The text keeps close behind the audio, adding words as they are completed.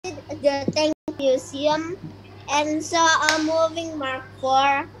the Tank Museum and saw a moving Mark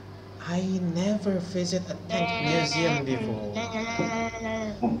IV. I never visit a tank museum before.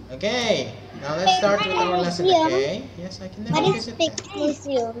 Okay, now let's start with our lesson, okay? Yes, I can never visit Tank that.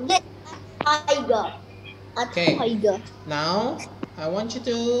 Museum. Tiger. A Okay, tiger. now I want you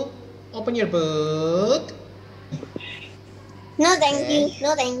to open your book. No, thank Okay. you.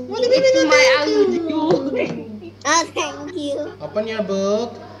 No, thank What do you. you mean, My thank you? No, thank you. Open your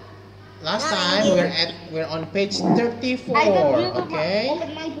book. Last No, time thank we're on page 34, I don't know. okay? Open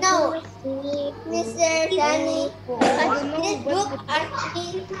my book. No, Mr. Sunny. I don't know. This book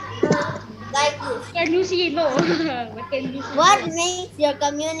actually like this. Can you see? No. What can you see? What makes your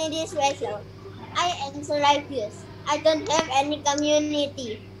community special? I answer like this. I don't have any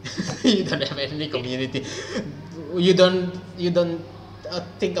community. You don't have any community. You don't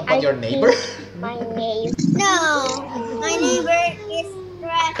think about your neighbor. My name. No, my neighbor is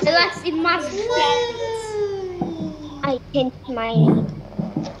The Travis. last in March. I changed my name.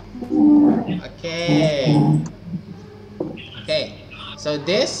 Okay. Okay. So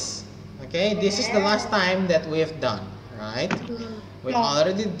this is the last time that we've done, right? We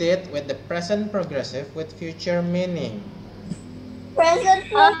already did with the present progressive with future meaning. Present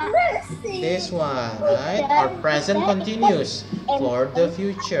progressive. This one, right? Or present continuous for the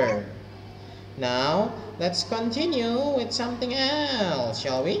future. Now, let's continue with something else,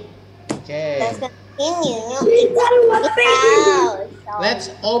 shall we? Okay. Let's continue. Let's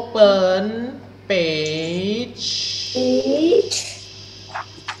open page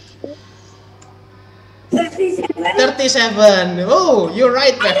 37. Oh, you're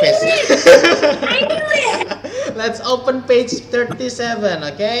right, Pepis. Let's open page 37,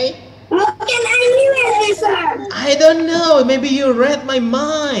 okay? How can I knew it, sir? I don't know. Maybe you read my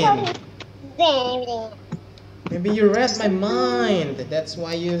mind. Maybe you read my mind. That's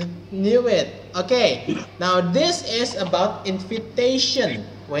why you knew it. Okay. Now this is about invitation.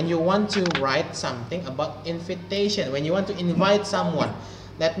 When you want to write something about invitation, when you want to invite someone.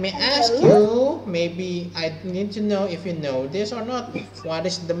 Let me ask you, maybe I need to know if you know this or not. What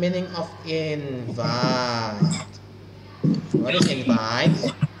is the meaning of invite? What is invite?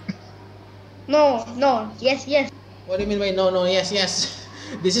 No. Yes. What do you mean by no, no, yes, yes?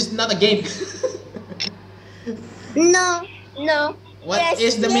 This is not a game. No. What Yes,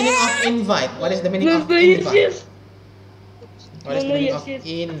 is the meaning of yes. invite? What is the meaning of No, invite? yes. What is the No, meaning yes, of yes.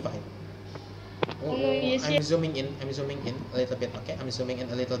 invite? Oh, No, yes, I'm yes. zooming in a little bit, okay? I'm zooming in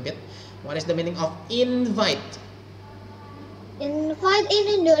a little bit. What is the meaning of invite? Invite in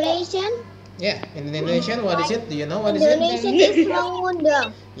Indonesian. Yeah, in Indonesian, what is it? Do you know what is it? Indonesian is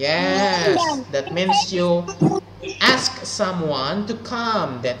mengundang. Yes, that means you ask someone to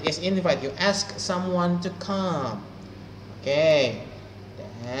come. That is invite. You ask someone to come. Okay.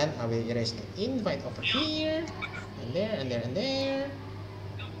 Then I will erase the invite over here, and there, and there, and there.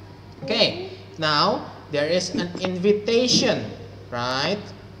 Okay. Now there is an invitation, right?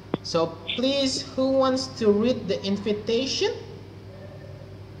 So please, who wants to read the invitation?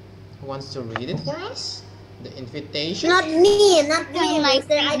 Who wants to read it for us? The invitation. Not me, Like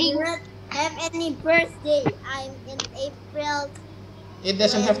mister. I do reading. not have any birthday. I'm in April. It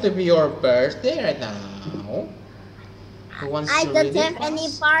doesn't have to be your birthday right now. Who wants I to don't read it have for any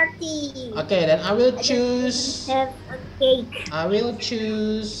us? party. Okay, then I will I choose. don't have a cake. I will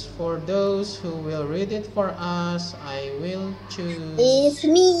choose for those who will read it for us. I will choose. It's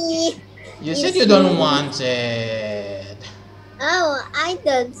me. You said you don't want it. Oh, I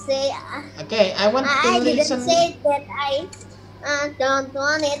don't say. Okay, I want to I didn't listen. say that I don't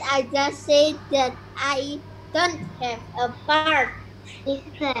want it. I just said that I don't have a part.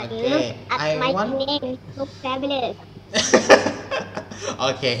 Okay, I want. name. So fabulous.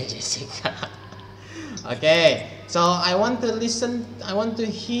 Okay, Jessica. Okay, so I want to listen. I want to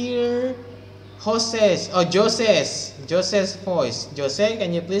hear Jose's voice. Jose,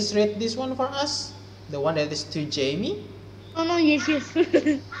 can you please read this one for us? The one that is to Jamie. No, yes.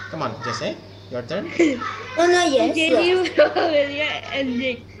 Come on, Jose, your turn. Oh no, yes. Jadi, and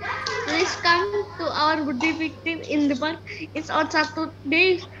Jake. Please come to our birthday victim in the park. It's on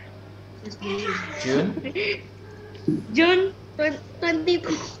Saturday, June. June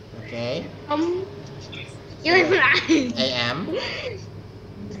 22. Okay. 11 A.M.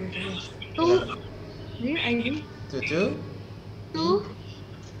 to I to 2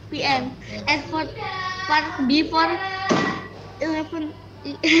 p.m. And before 11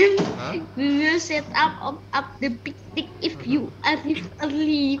 a.m. Huh? we will set up the picnic. If you arrive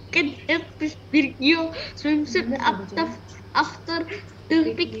early, you can help us bring your swimsuit after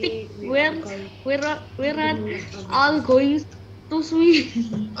the picnic. We're all going to swim.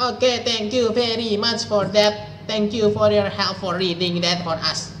 Okay, thank you very much for that. Thank you for your help for reading that for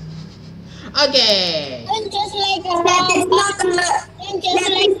us. Okay. And just like a robot. And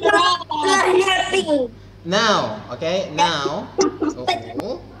just like a robot. Now, okay, now,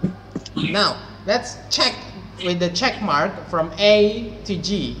 now let's check with the check mark from A to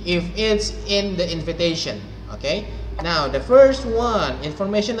G if it's in the invitation. Okay. Now the first one,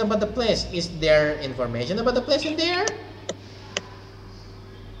 information about the place. Is there information about the place in there?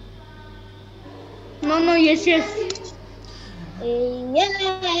 No, yes. Yes.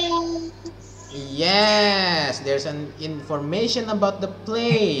 Yes, there's an information about the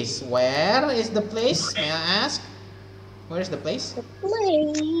place. Where is the place? May I ask? Where is the place? The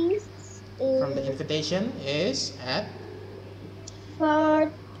place From the invitation is at?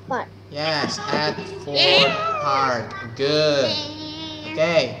 Fort Park. Yes, at Fort Park. Good.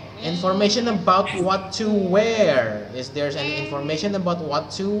 Okay. Information about what to wear. Is there any information about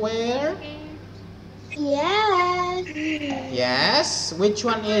what to wear? Yes. Yes. Which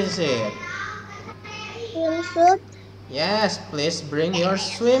one is it? Swimsuit. Yes, please bring your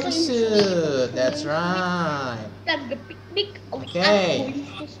swimsuit. That's right. The picnic. Okay.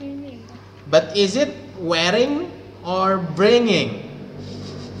 But is it wearing or bringing?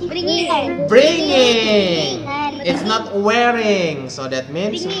 Bringing. Bringing. It's not wearing. So that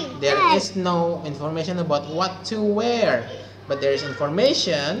means Bringing. there is no information about what to wear. But there is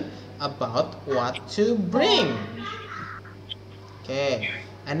information about what to bring. Okay.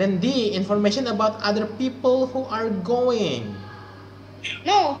 And then D, information about other people who are going.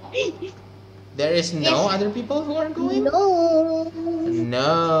 No. There is no other people who are going? No.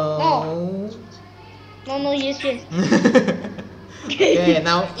 No. No, yes. Okay,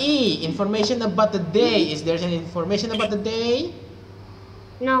 now E, information about the day. Is there any information about the day?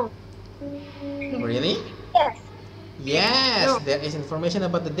 No. Really? Yes. Yes, No. there is information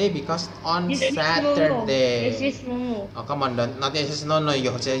about the day because on Yes, Saturday. no. Oh, come on, not yes, no,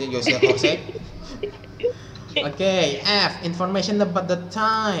 you say, Jose. Okay, F, information about the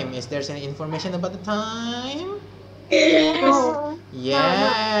time. Is there any information about the time? No.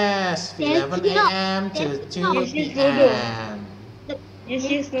 Yes, 11 a.m. to 2 p.m.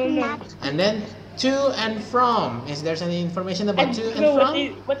 Yes, no. And then to and from. Is there any information about to and from?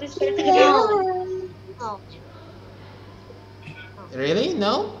 What is No. No. Really?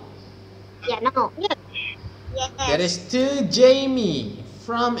 No? Yeah, no. Yes. There is to Jamie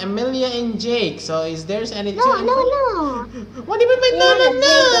from Amelia and Jake. So is there any No, no, no. What do you mean by no, no,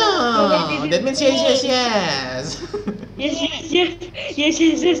 no? No. That means yes.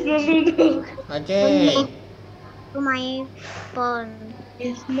 Yes, no. Okay. To my phone.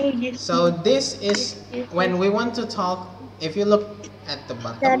 Yes, no, yes. So this is when we want to talk. If you look at the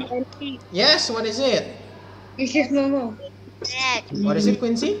bottom. Yes, what is it? Yes, no. What is it,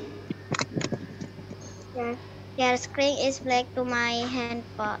 Quincy? Your screen is black to my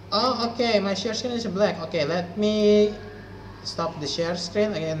handphone. Oh, okay. My share screen is black. Okay, let me stop the share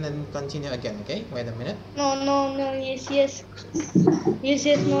screen again and then continue again. Okay, wait a minute. No, yes. Yes,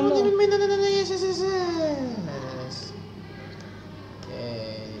 no. No, yes.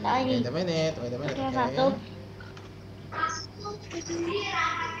 Okay, wait a minute. Okay.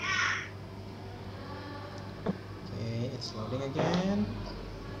 Okay, it's loading again.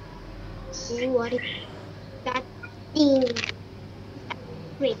 What is that thing?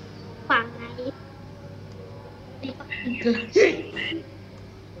 Wait, fine.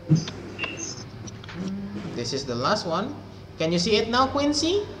 This is the last one. Can you see it now,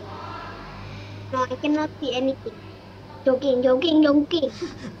 Quincy? No, I cannot see anything. Jogging.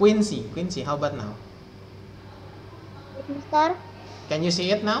 Quincy, how about now? Mister? Can you see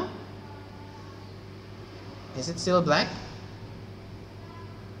it now? Is it still black?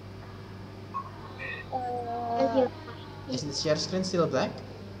 Is the share screen still black?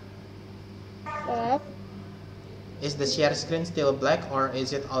 Yes. Is the share screen still black or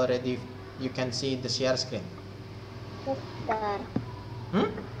is it already you can see the share screen? Mister.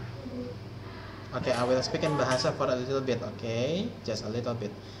 Okay, I will speak in bahasa for a little bit, okay? Just a little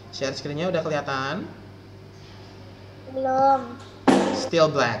bit. Share screen-nya udah kelihatan? Belum. Still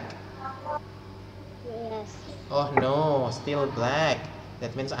black. Yes. Oh no, still black.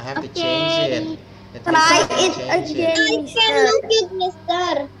 That means I have to Okay. change it. That means Try I have to it change again. I can look it,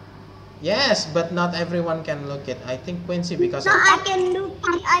 Mister. Yes, but not everyone can look it. I think Quincy because No, of, I can look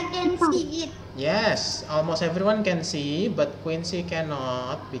it. I can see it. yes, almost everyone can see, but Quincy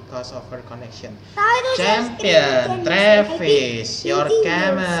cannot because of her connection. Tayo Champion, Travis, your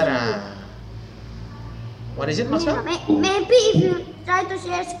camera. What is it, Maxwell? Maybe if you try to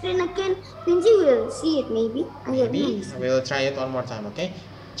share screen again, Quincy will see it maybe. Maybe we'll try it one more time, okay?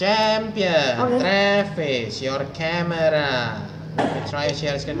 Champion, Okay. Travis, your camera. Let me try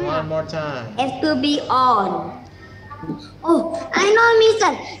share screen one more time. Have to be on. Oh, I know,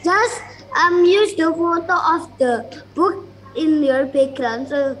 Mister. Just use the photo of the book in your background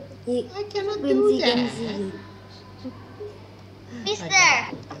so I cannot do Quincy can that. see it. Mister.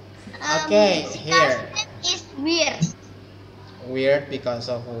 Okay, Jessica's here. name is weird. Weird because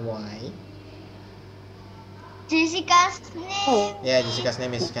of why? Jessica's name. Yeah, Jessica's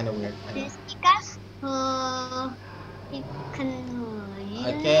name is kind of weird. I know. Jessica's.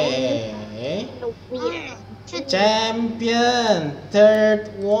 Okay. Weird. Champion, third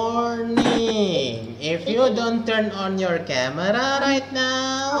warning. If you don't turn on your camera right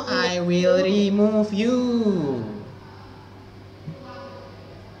now, I will remove you.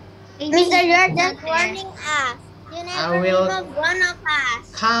 Mister, you're just warning us. You never will- remove one of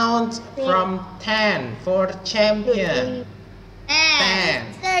us. Count from 10 for champion. 10,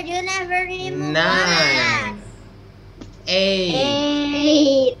 Mister, you never remove 9,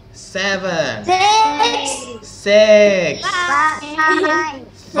 8, 8, 7, 6, 6, 5,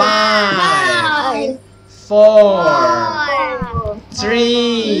 5, 4,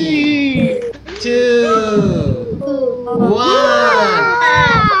 3, 2, 1.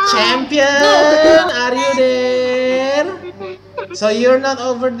 Champion, are you there? So you're not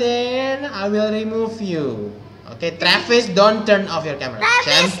over there. I will remove you. Okay, Travis, don't turn off your camera.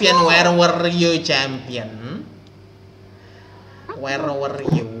 Champion, where were you, champion? Where were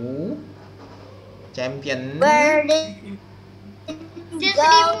you? Champion. Where did Just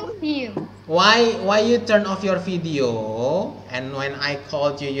go? remove you. Why you turn off your video? And when I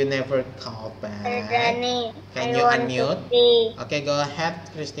called you, you never called back. Can you unmute? Okay, go ahead,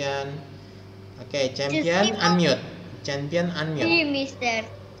 Christian. Okay, champion, unmute. Champion, unmute. See, Mister.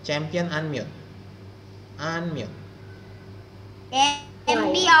 Champion, unmute. Unmute.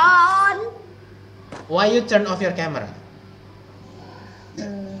 Champion. Why you turn off your camera?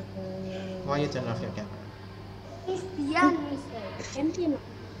 Why you turn off your camera? Christian, Mister. Champion.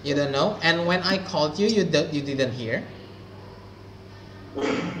 You don't know? And when I called you, you didn't hear?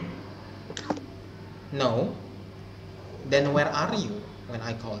 No? Then where are you when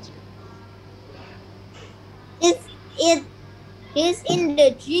I called you? He's in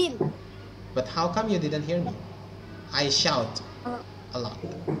the gym. But how come you didn't hear me? I shout a lot.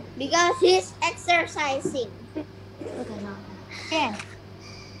 Because he's exercising. Yeah.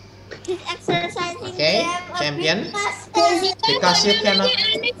 He's exercising. Okay, champion. Because you cannot.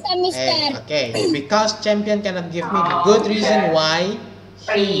 Okay, because champion cannot give me the good reason why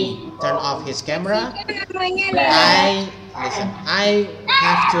he turned off his camera. I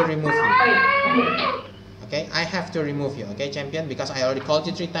have to remove you. Okay, I have to remove you. Okay, champion, because I already called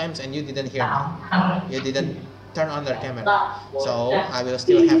you 3 times and you didn't hear me. You didn't turn on the camera, so I will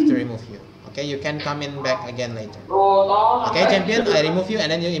still have to remove you. Okay, you can come in back again later. Okay, champion, I remove you and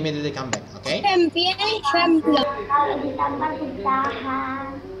then you immediately come back. Okay.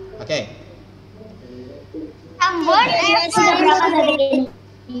 Okay.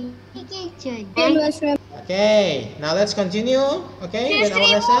 Okay. Now let's continue. Okay, with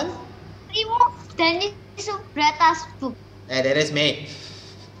our lesson. Remove Dennis Subrata's book. That is me.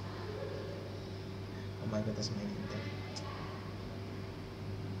 Oh my goodness, my internet.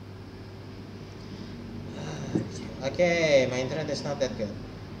 Okay, my internet is not that good.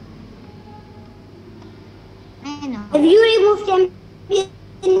 I know. Have you removed champion?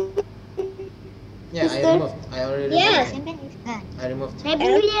 Yeah, I removed. I already removed. Yes. him. I removed. him.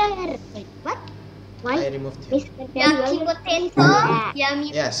 February. What? I removed him.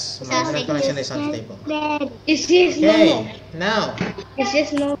 Yummy. Yes, my internet connection is unstable. Is this Okay, now. Is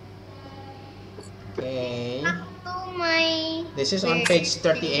this no? Okay. To my. This is on page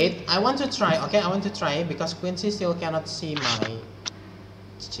 38. I want to try, okay, I want to try because Quincy still cannot see my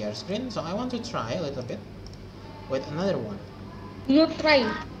share screen. So I want to try a little bit with another one. No try.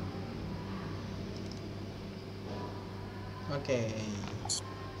 Okay.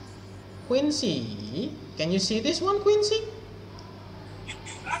 Quincy, can you see this one, Quincy?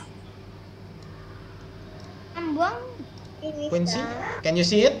 Quincy, can you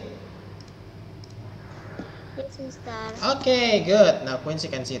see it? Yes, Mister. Okay, good. Now Quincy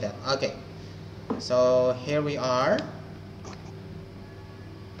can see that. Okay. So here we are.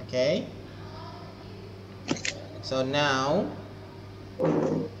 Okay. So now,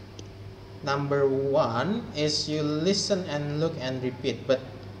 number 1 is you listen and look and repeat. But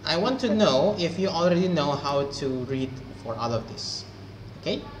I want to know if you already know how to read for all of this.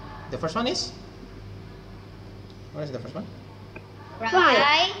 Okay. The first one is. What is the first one?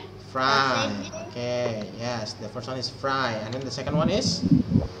 Fry. Fry. Okay, yes, the first one is fry. And then the second one is?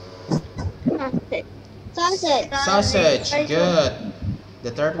 Sausage. Sausage. Good.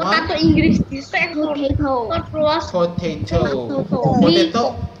 The third Potato one? Inggris bisa Potato. Potato.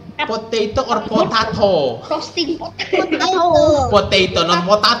 Potato or potato? Roasting Potato, not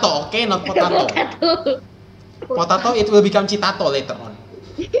potato, okay? Not potato. Potato, it will become citato later on.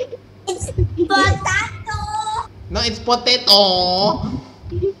 Potato. No, it's potato.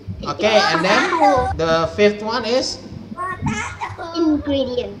 Okay, and then the fifth one is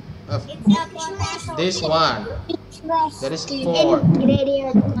Ingredient. this one. That is fork.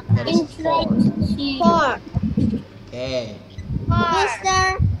 Ingredient. That is fork. Pork. Okay.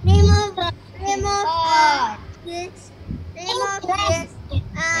 Mister, remove this.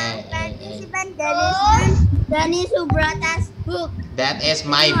 Participant Dennis who brought us book. That is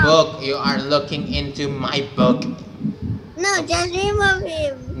my book. You are looking into my book. No, just remove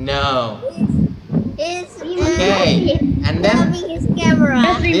him. No. He's Okay. And then moving his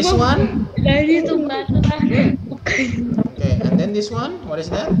camera. this one. Dari sumbatan. Okay. And then this one. What is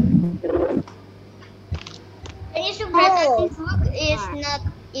that? Dennis who brought us book is not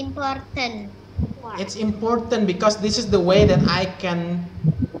important. It's important because this is the way that I can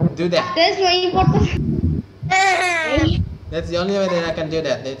do that. That's very important. That's the only way that I can do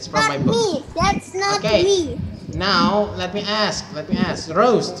that. It's from my Not book. me. That's not Okay. me. Now, let me ask.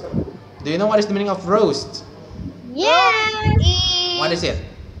 Roast. Do you know what is the meaning of roast? Yes. What is it?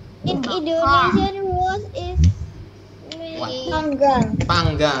 In Indonesian, roast is What? panggang.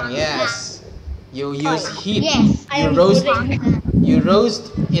 Panggang, yes. You use heat. Yes, You roast. You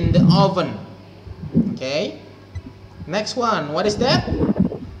roast in the oven. Okay. Next one. What is that?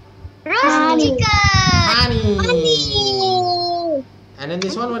 Roast chicken. Honey. And then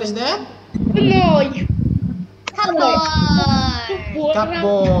this one. What is that? Gemoy.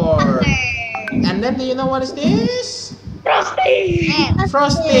 Cupboard. And then do you know what is this? Frosting.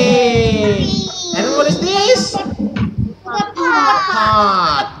 Frosting. And then what is this?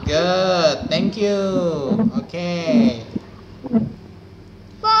 Pot. Good. Thank you. Okay.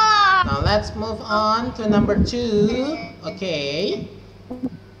 Now let's move on to number 2. Okay.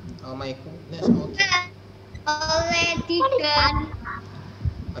 Oh my goodness. Okay. Already done.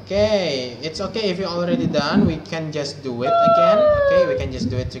 Okay. It's okay if you're already done. We can just do it again. Okay. We can just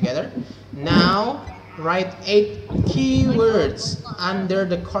do it together. Now write 8 keywords under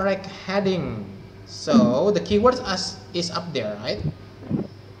the correct heading. So the keywords is up there, right?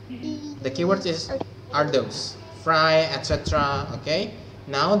 The keywords are those: fry, etc. Okay.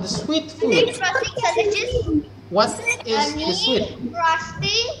 Now the sweet food. Frosting sausages. What is the sweet?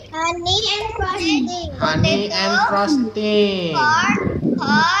 Frosting. Honey and frosting. Honey and frosting.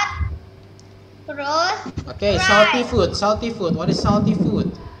 Hot. Roast. Okay, salty food. Salty food. What is salty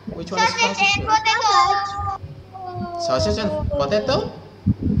food? Which one is salty food? Potato. Sausage and potato?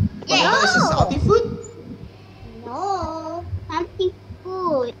 Yes. Potato is a salty food? No. Salty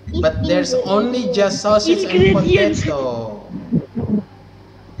food. But there's only just sausage and Ingredients. potato.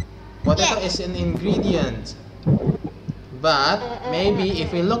 Potato is an ingredient. But maybe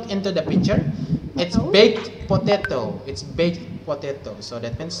if we look into the picture, it's baked potato. It's baked potato. So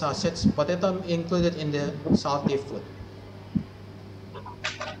that means sausage, potato included in the salty food.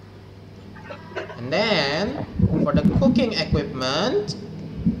 And then for the cooking equipment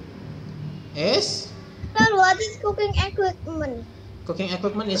is What is cooking equipment? cooking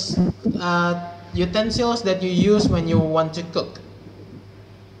equipment is utensils that you use when you want to cook.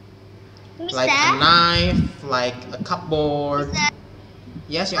 Like a knife, like a cupboard.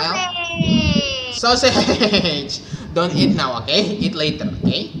 Yes, you Al? Sausage. Don't eat now, okay? Eat later,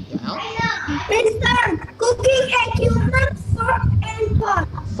 okay? You Al? Mister, cooking equipment, fork and pot.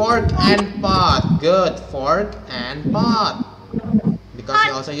 Fork and pot. Good. Fork and pot. Because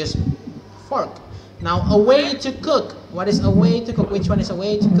you also use fork. Now, a way to cook. What is a way to cook? Which one is a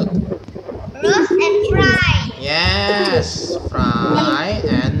way to cook? Roast and fry. Yes. Fry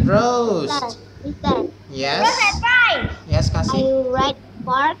and roast. Mister, Yes. roast and fry. Yes, Are Kasih. you right,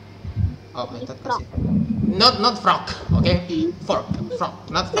 fork? Oh, I thought Kasih. Not frog, okay? Fork, frog,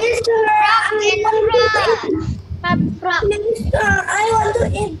 not frog. Mister, Mister, I want to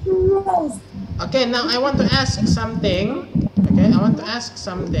eat roast. Okay, now I want to ask something. Okay, I want to ask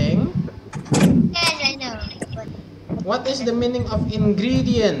something. Yes, I know. What is the meaning of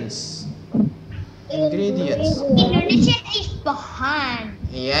ingredients? Ingredients. Indonesian is bahan.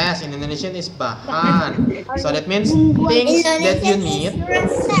 Yes, in Indonesian is bahan. So that means things that you need.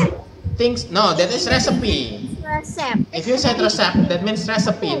 Resep. Things, no, that is recipe. Resep. If you said recipe, that means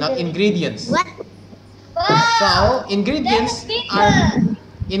recipe, not ingredients. What? So ingredients are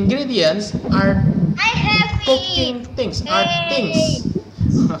I have cooking things. Are things.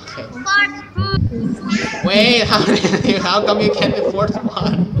 Okay. Fast food. Wait, how come you can't afford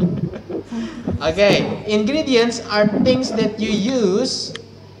one? Okay, ingredients are things that you use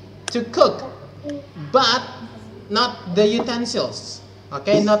to cook, but not the utensils.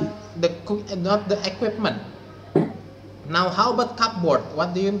 Okay, not the equipment. Now, how about cupboard?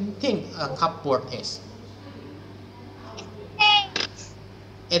 What do you think a cupboard is?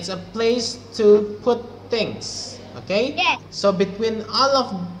 It's a place to put things. Okay? Yes. So between all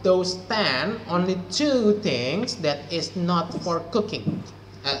of those 10, only 2 things that is not for cooking.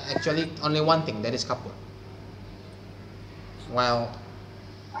 Actually, only one thing, that is cupboard. While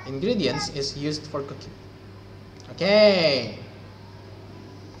ingredients is used for cooking. Okay.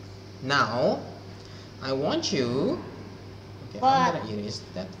 Now, I want you. Okay, I'm gonna erase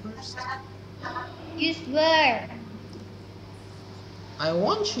that first. Use word. I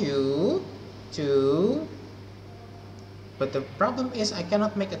want you to. But the problem is I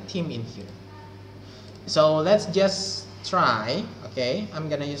cannot make a team in here. So let's just try. Okay, I'm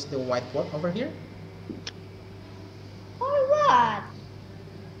gonna use the whiteboard over here. For what?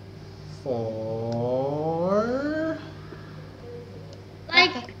 For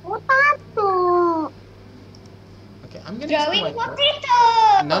Like potato. okay, I'm gonna use the Drawing whiteboard. potato.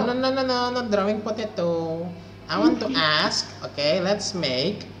 No, not drawing potato. I want to ask. Okay, let's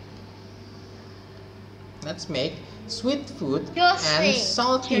make sweet food and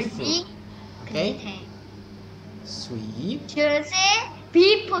salty food. Okay, sweet Jose,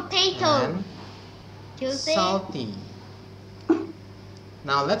 be potato. and Jose. salty.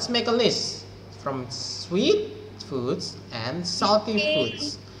 Now let's make a list from sweet foods and salty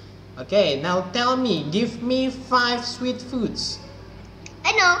foods. Okay, now tell me, give me 5 sweet foods.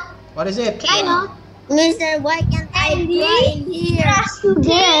 I know. What is it? I know. Mister, why can't I draw in here?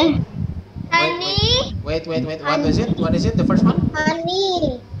 Sugar. Honey. Wait. What is it? What is it? The first one?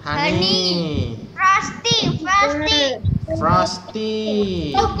 Honey. Honey. Frosty.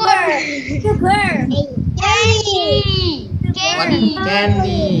 Frosty. Sugar. Candy. What?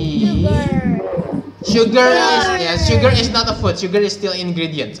 Candy. Sugar is not a food. Sugar is still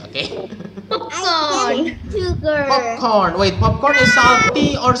ingredients. Okay. Popcorn. Sugar. Popcorn. Wait, popcorn is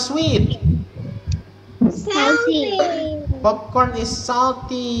salty or sweet? Salty. Popcorn is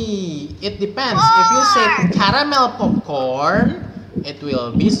salty. It depends. If you say caramel popcorn, it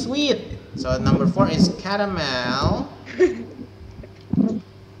will be sweet. So number 4 is caramel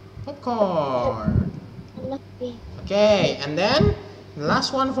popcorn. Okay, and then the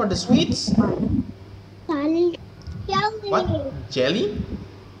last one for the sweets. What? Jelly?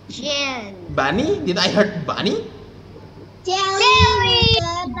 Jam. Bunny? Did I heard bunny? Jelly.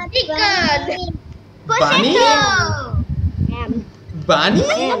 Chicken. Bunny? Potato. Bunny?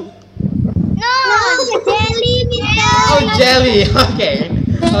 No. Jelly. Oh, jelly.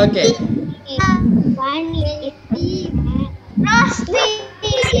 Okay. Bunny is Frosty.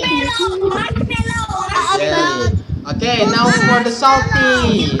 Jelly. Okay, now for the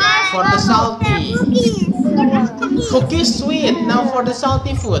salty. Cookies sweet. Now for the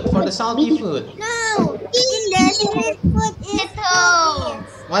salty food. No, in the street food is Potato.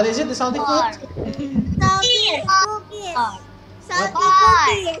 What is it? The salty food? salty cookies. Salty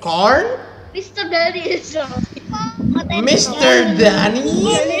Corn. cookies. Corn? Mr. Daddy is salty. Mr. Danny?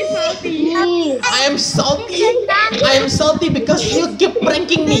 Salty. I am salty. I am salty because you keep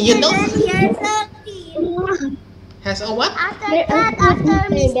pranking me, you know? You're salty. Has a what? After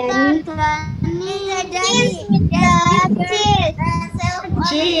Mr. Danny,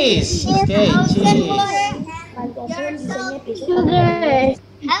 Cheese. Okay, cheese. Sugar.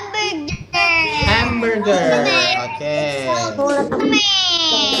 Hamburger. Okay.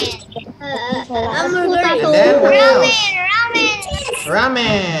 And then what else?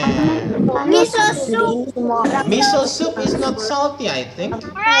 Ramen. Miso soup. Miso soup is not salty, I think.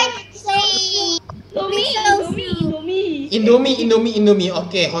 Indomie.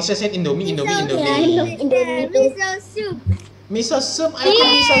 Okay, Jose said Indomie. Miso soup. Miso soup, I think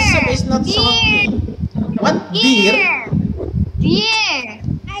miso soup is not salty. What? Beer?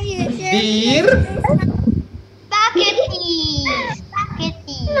 Are you sure? Beer? Spaghetti.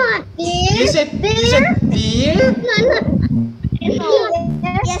 Not beer. You said beer?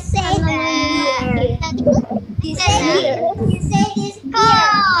 Yes, say beer. You say it's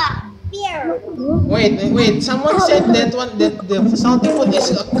beer. Wait. Someone said that the salty food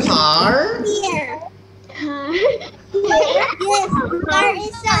is a car? Beer. Yes, car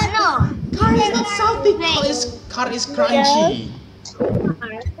is salty. Car is not salty. Car is crunchy.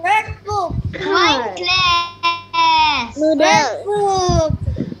 Red book. Wine glass. Noodle.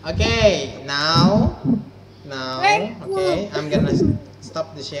 Okay, now, okay, I'm gonna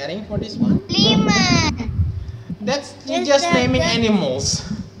stop the sharing for this one. Lemon. That's you just naming animals.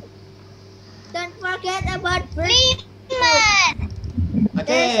 Don't forget about lemon.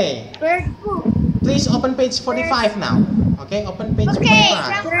 Okay, Bird poop. please open page 45 now. Okay, open page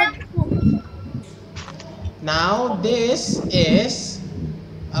 45. Bird poop. Now this is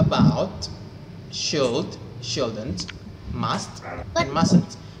about should, shouldn't, must, and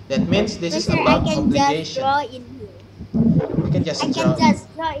mustn't. That means this is about obligation. You can just draw.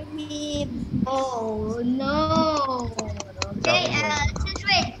 draw in. Oh no. Okay,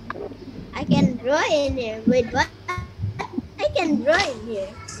 Wait. I can draw in here. Wait, what? I can draw in here.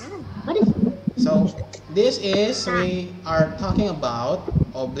 What is it? So this is we are talking about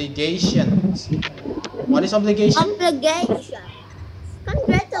obligations. What is obligation? Obligation.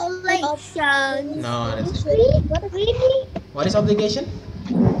 Congratulations. No, that's Really? what is obligation?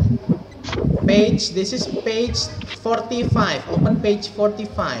 Page. This is page 45. Open page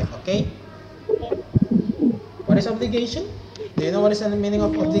 45. Okay. What is obligation? Do you know what is the meaning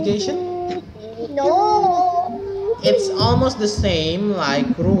of obligation? No. It's almost the same like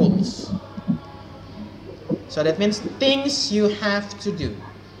rules. So that means things you have to do.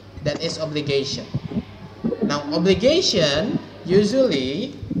 That is obligation. Now obligation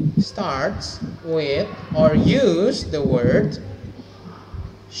usually starts with or use the word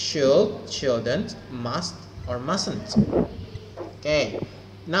should, shouldn't, must, or mustn't. Okay.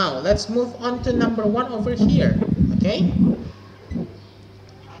 Now let's move on to number 1 over here. Okay.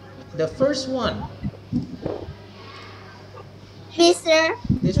 The first one. Mister,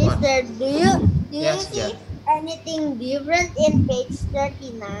 This one. do you Yes, see Jeff. anything different in page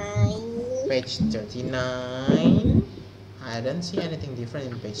 39? Page 39. I don't see anything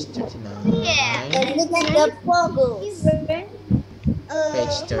different in page 39. And look at the photos.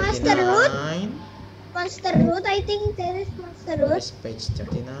 Page Master Root? 39. Master Root, I think there is Master What Root. is page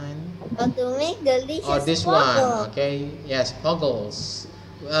 39? How to make delicious Oh, this pogo. one. Okay. Yes, puggles.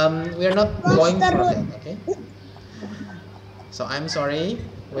 We are not going for that. Okay. So I'm sorry.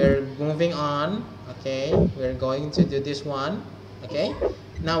 We're moving on. Okay. We're going to do this one. Okay.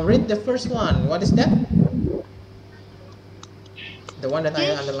 Now read the first one. What is that? The one that I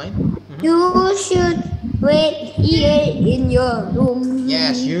underlined. You should wait here in your room.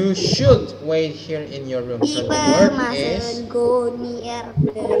 Yes, you should wait here in your room. So the word is go near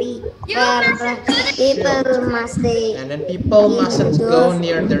the river. People must stay. and then people mustn't go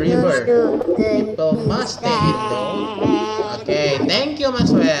near the river. People must stay indoors. Okay, thank you,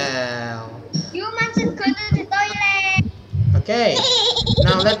 Maxwell. You mustn't go to the toilet. Okay,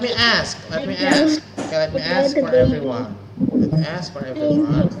 now let me ask. Okay, let me ask for everyone. Let me ask for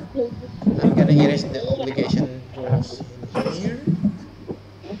everyone. I'm gonna erase the obligation rules in here.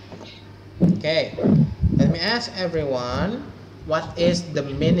 Okay, let me ask everyone. What is the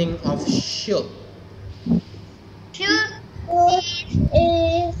meaning of should? Should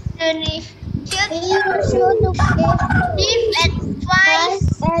is should give advice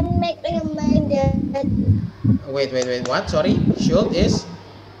and make recommended. Wait. What? Sorry. Should is.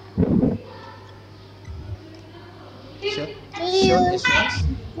 Should is what?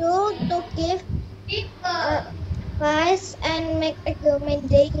 Should to give advice and make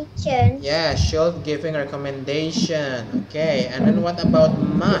recommendation. Yeah, should giving recommendation. Okay, and then what about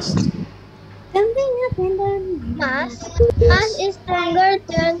must? Something happened. Must. Yes. Must is stronger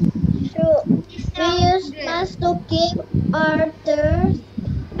than should. We use must to give orders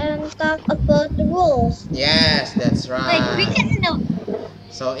and talk about the rules. Yes, that's right. know.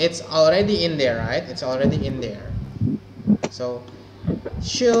 So it's already in there, right? It's already in there. So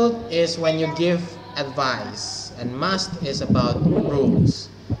should is when you give advice, and must is about rules.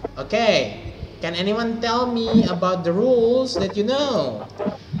 Okay, can anyone tell me about the rules that you know?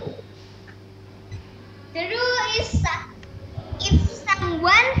 The rule is if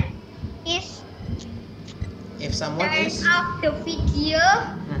someone is If someone is off the video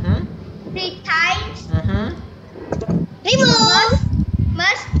Mhm, 3 times, mhm.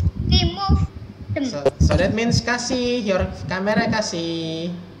 must remove them. So that means kasih your camera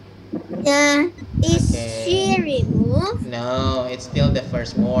kasih. Yeah, is Okay. she removed? No, it's still the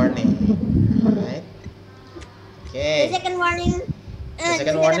first warning. Right? The Okay. second warning. The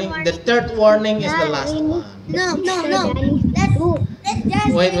second warning. The third warning is the last one. No. Let's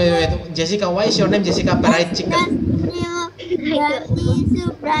just Wait. Jessica, why is your name Jessica Perai Chicken?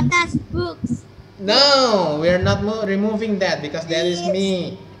 Subrata's books. No, we are not removing that because that is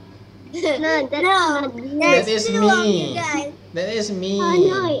me. No, That is two of me. you guys. That is me.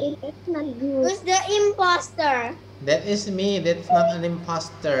 It's not good. Who's the imposter? That is me. That's not an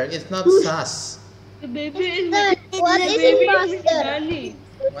imposter. It's not sus. The baby is What is imposter? Danny.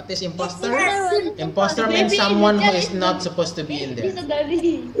 What is imposter? Imposter means someone who is not supposed to be in He's there. a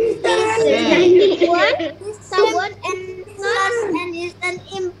Danny. Okay. What? Someone and sus and is an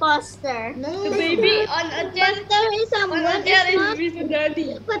imposter. The baby on a chair. Imposter is someone On a chair is not. is Mr.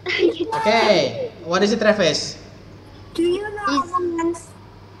 Danny. What are you? Okay. What is it, Travis? Do you know Among Us?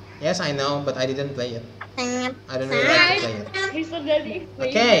 Yes, I know, but I didn't play it. I don't really like to play it. Mr. Danny.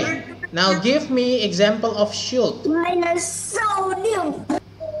 Okay. Now give me example of should. Mine are so new.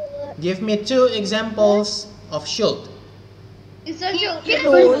 Give me 2 examples of should. It's a joke.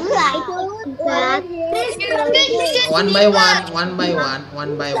 One by one.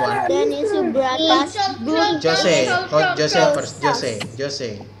 Then is a broadcast book. Jose, Coach Jose first. Jose.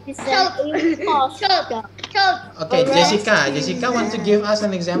 It's an imposter. Okay, Jessica want to give us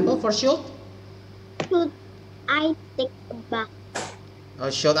an example for should? Should I take a bath? Oh,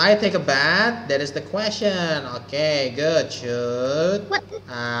 should I take a bath? That is the question. Okay, good. Should What?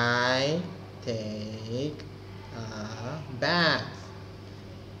 I take a bath?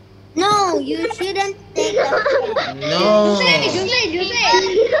 No, you shouldn't take a bath. No. No, you shouldn't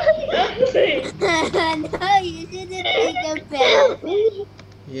take a bath.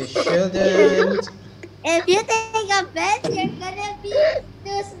 You shouldn't If you take a bath, you're gonna be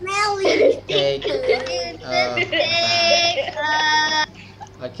too smelly. take a bath.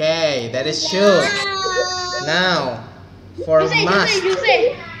 Okay, that is should. Now, for must.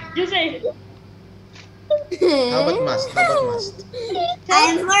 Jose. How about must?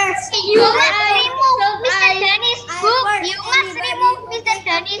 I'm first. You must remove Mr. Danny's book. You must remove Mr.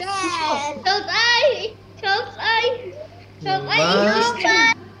 Danny's book. Should I?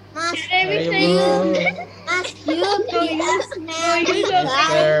 Must Everything. Must you be a smelly Mr.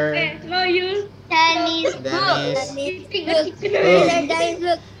 No, you. Danny's Dennis. Mr. Danny's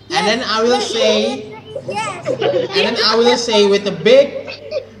book. And then I will say, Yes. and then I will say with a big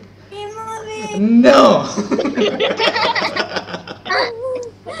Remove it. no.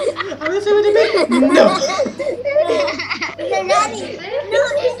 I will say with a big no. Mr. Danny. No,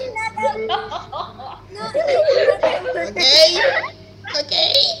 it's not a. No,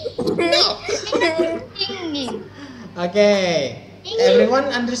 Okay. Okay. Everyone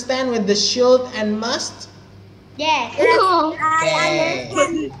understand with the should and must? Yes. No. Okay. I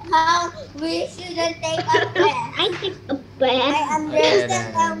understand how we shouldn't take a bath. I take a I bath.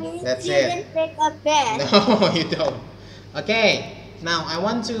 understand how we That's shouldn't take a bath. No, you don't. Okay. Now I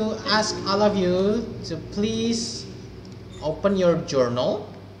want to ask all of you to please open your journal,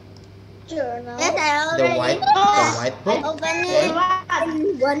 Journal. Yes, I the already. white book. Open Okay. it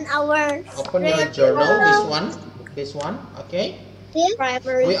in 1 hour. Open your journal. This one. Okay.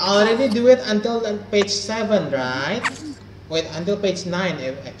 Primary. We already do it until page 7, right? Wait, until page 9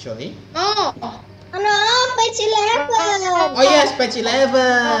 actually. No. Ano? Page 11. Oh yes, page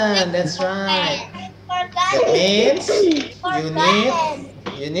 11. That's right. That means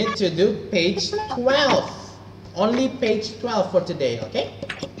you need to do page 12. Only page 12 for today, okay?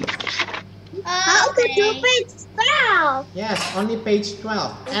 How to do page 12? Yes, only page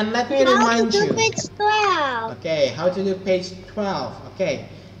 12. And let me How to remind do you. page 12? Okay, how to do page 12. Okay.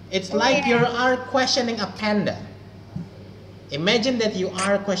 It's like you are questioning a panda. Imagine that you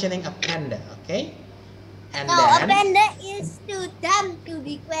are questioning a panda, okay? And No, a then panda is too dumb to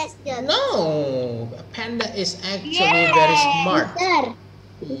be questioned. no, a panda is actually very smart. Sir.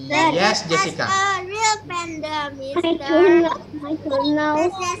 Yes, Jessica. That's a real panda, mister. My journal.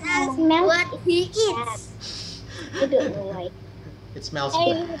 This is what he eats. I don't know why. It smells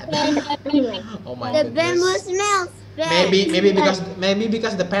bad. Oh my The bamboo goodness. smells bad. Maybe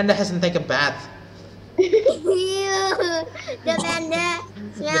because the panda hasn't taken a bath. Ew. The panda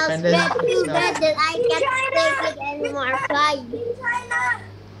smells panda bad, too smells- bad that I can't take it anymore. Why?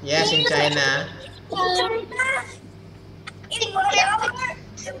 Yes, in China.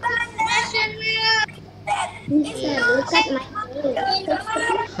 Look at my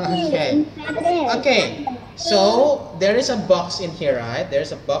Okay. Okay. So there is a box in here, right?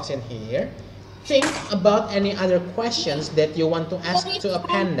 There's a box in here. Think about any other questions that you want to ask to a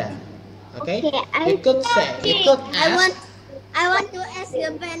panda. Okay? You could say, you could ask. I want to ask the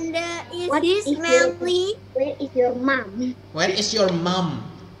panda, is What he is your- smelly? Where is your mom? Where is your mom?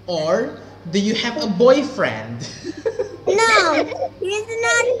 Or do you have a boyfriend? No, he's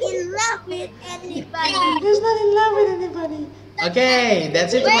not in love with anybody. He's not in love with anybody. Okay,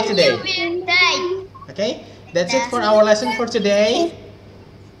 that's it for today. will die. Okay, that's it for our lesson for today.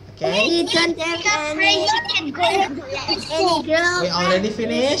 Okay. We don't have any girl. We already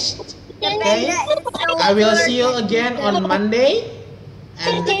finished. Okay. I will see you again on Monday,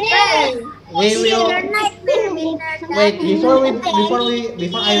 and we will wait before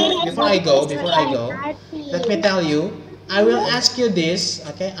I go. Let me tell you. I will ask you this.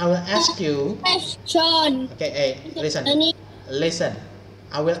 Okay. I will ask you. Question. Okay. Hey, listen.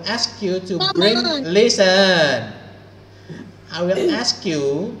 I will ask you to bring. Listen. I will ask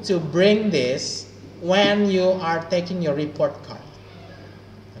you to bring this when you are taking your report card.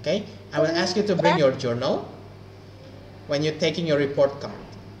 Okay? I will ask you to bring your journal when you're taking your report card.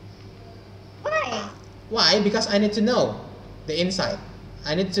 Why? Why? Because I need to know the inside.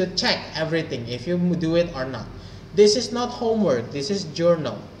 I need to check everything if you do it or not. This is not homework. This is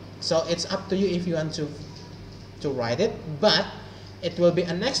journal. So it's up to you if you want to write it, but it will be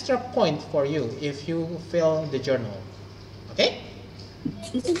an extra point for you if you fill the journal. Okay?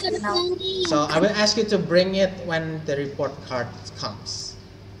 So I will ask you to bring it when the report card comes.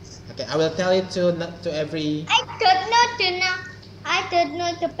 Okay, I will tell it to every. I don't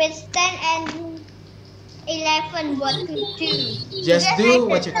know to page 10 and 11 what to do. Just do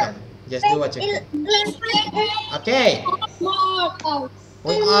what you can. Just do what you can. Okay.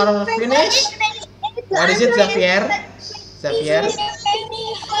 We are finished. What is it, Xavier? Xavier?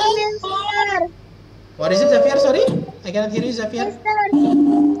 What is it, Xavier? Sorry? I cannot hear you, Xavier.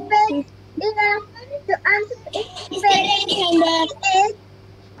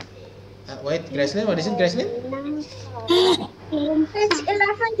 Wait, Gracelyn, what is it, Gracelyn? Page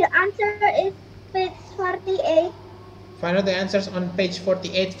 11, the answer is page 48. Find out the answers on page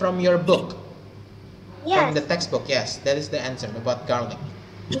 48 from your book. From the textbook, yes. That is the answer about garlic.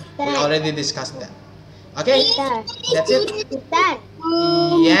 We already discussed that. Okay? That's it?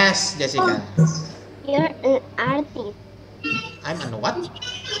 Yes, Jessica. You're an artist. I'm an what?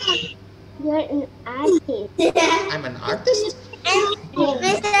 You're an artist. I'm an artist?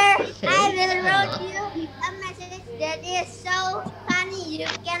 Mister, I will I'm write not. you a message that is so funny you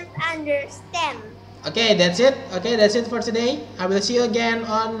can't understand. Okay, that's it. Okay, that's it for today. I will see you again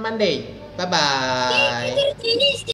on Monday. Bye-bye.